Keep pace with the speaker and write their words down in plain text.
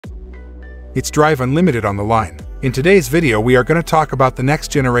It's drive unlimited on the line. In today's video we are going to talk about the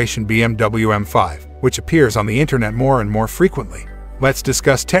next generation BMW M5, which appears on the internet more and more frequently. Let's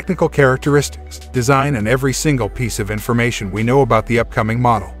discuss technical characteristics, design, and every single piece of information we know about the upcoming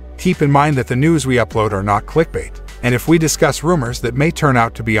model. Keep in mind that the news we upload are not clickbait, and if we discuss rumors that may turn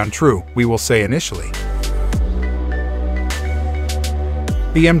out to be untrue, we will say initially.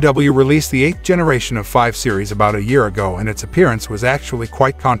 BMW released the 8th generation of 5 Series about a year ago, and its appearance was actually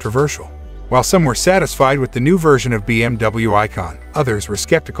quite controversial. While some were satisfied with the new version of BMW icon, others were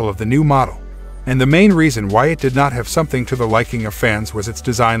skeptical of the new model. And the main reason why it did not have something to the liking of fans was its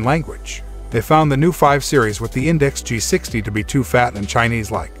design language. They found the new 5 Series with the Index G90 to be too fat and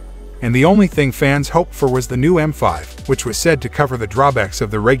Chinese-like. And the only thing fans hoped for was the new M5, which was said to cover the drawbacks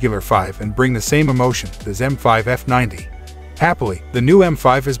of the regular 5 and bring the same emotion as M5 F90. Happily, the new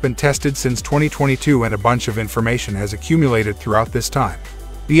M5 has been tested since 2022 and a bunch of information has accumulated throughout this time.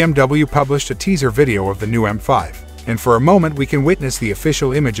 BMW published a teaser video of the new M5, and for a moment we can witness the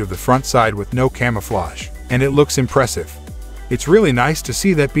official image of the front side with no camouflage, and it looks impressive. It's really nice to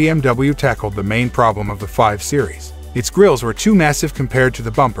see that BMW tackled the main problem of the 5 Series. Its grills were too massive compared to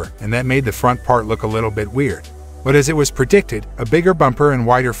the bumper, and that made the front part look a little bit weird. But as it was predicted, a bigger bumper and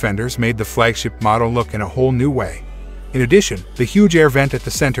wider fenders made the flagship model look in a whole new way. In addition, the huge air vent at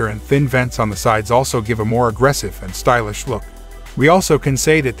the center and thin vents on the sides also give a more aggressive and stylish look. We also can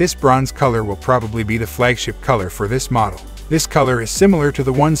say that this bronze color will probably be the flagship color for this model. This color is similar to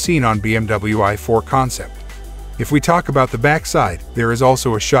the one seen on BMW i4 concept. If we talk about the back side, there is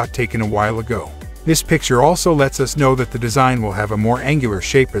also a shot taken a while ago. This picture also lets us know that the design will have a more angular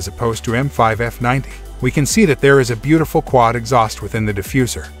shape as opposed to M5 F90. We can see that there is a beautiful quad exhaust within the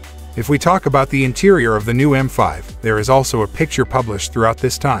diffuser. If we talk about the interior of the new M5, there is also a picture published throughout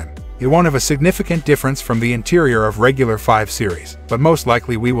this time. It won't have a significant difference from the interior of regular 5 Series, but most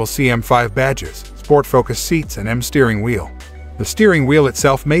likely we will see M5 badges, sport-focused seats, and M steering wheel. The steering wheel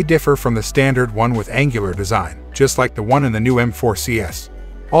itself may differ from the standard one with angular design, just like the one in the new M4 CS.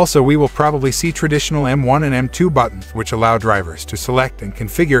 Also, we will probably see traditional M1 and M2 buttons, which allow drivers to select and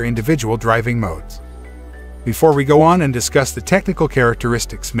configure individual driving modes. Before we go on and discuss the technical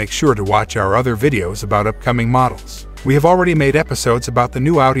characteristics, make sure to watch our other videos about upcoming models. We have already made episodes about the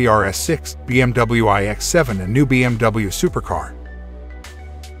new Audi RS6, BMW iX7, and new BMW supercar.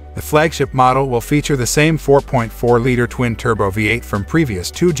 The flagship model will feature the same 4.4-liter twin-turbo V8 from previous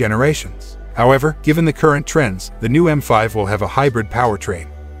 2 generations. However, given the current trends, the new M5 will have a hybrid powertrain.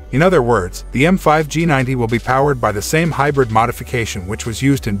 In other words, the M5 G90 will be powered by the same hybrid modification which was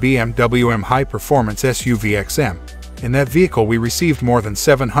used in BMW M high-performance SUV XM. In that vehicle we received more than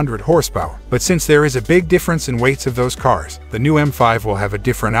 700 horsepower, but since there is a big difference in weights of those cars, the new M5 will have a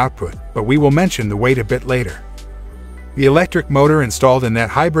different output, but we will mention the weight a bit later. The electric motor installed in that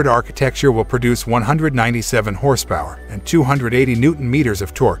hybrid architecture will produce 197 horsepower and 280 Nm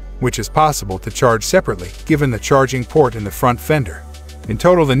of torque, which is possible to charge separately, given the charging port in the front fender. In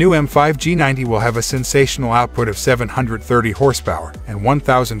total, the new M5 G90 will have a sensational output of 730 horsepower and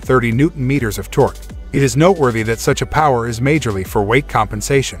 1030 Nm of torque. It is noteworthy that such a power is majorly for weight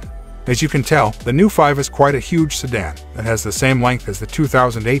compensation. As you can tell, the new 5 is quite a huge sedan that has the same length as the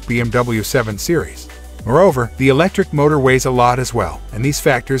 2008 BMW 7 Series. Moreover, the electric motor weighs a lot as well, and these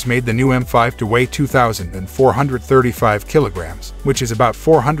factors made the new M5 to weigh 2,435 kilograms, which is about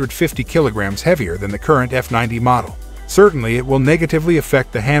 450 kilograms heavier than the current F90 model. Certainly, it will negatively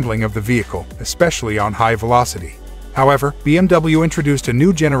affect the handling of the vehicle, especially on high velocity. However, BMW introduced a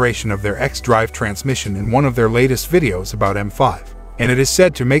new generation of their X-Drive transmission in one of their latest videos about M5, and it is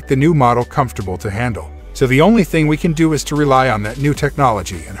said to make the new model comfortable to handle. So the only thing we can do is to rely on that new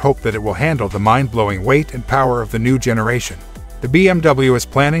technology and hope that it will handle the mind-blowing weight and power of the new generation. The BMW is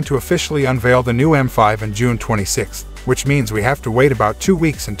planning to officially unveil the new M5 on June 26th, which means we have to wait about 2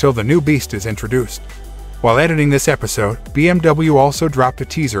 weeks until the new beast is introduced. While editing this episode, BMW also dropped a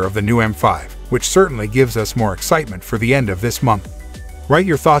teaser of the new M5, which certainly gives us more excitement for the end of this month. Write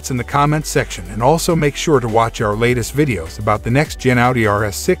your thoughts in the comments section, and also make sure to watch our latest videos about the next-gen Audi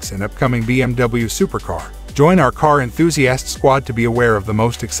RS6 and upcoming BMW supercar. Join our car enthusiast squad to be aware of the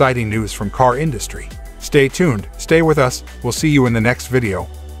most exciting news from car industry. Stay tuned, stay with us, we'll see you in the next video.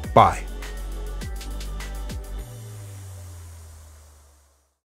 Bye.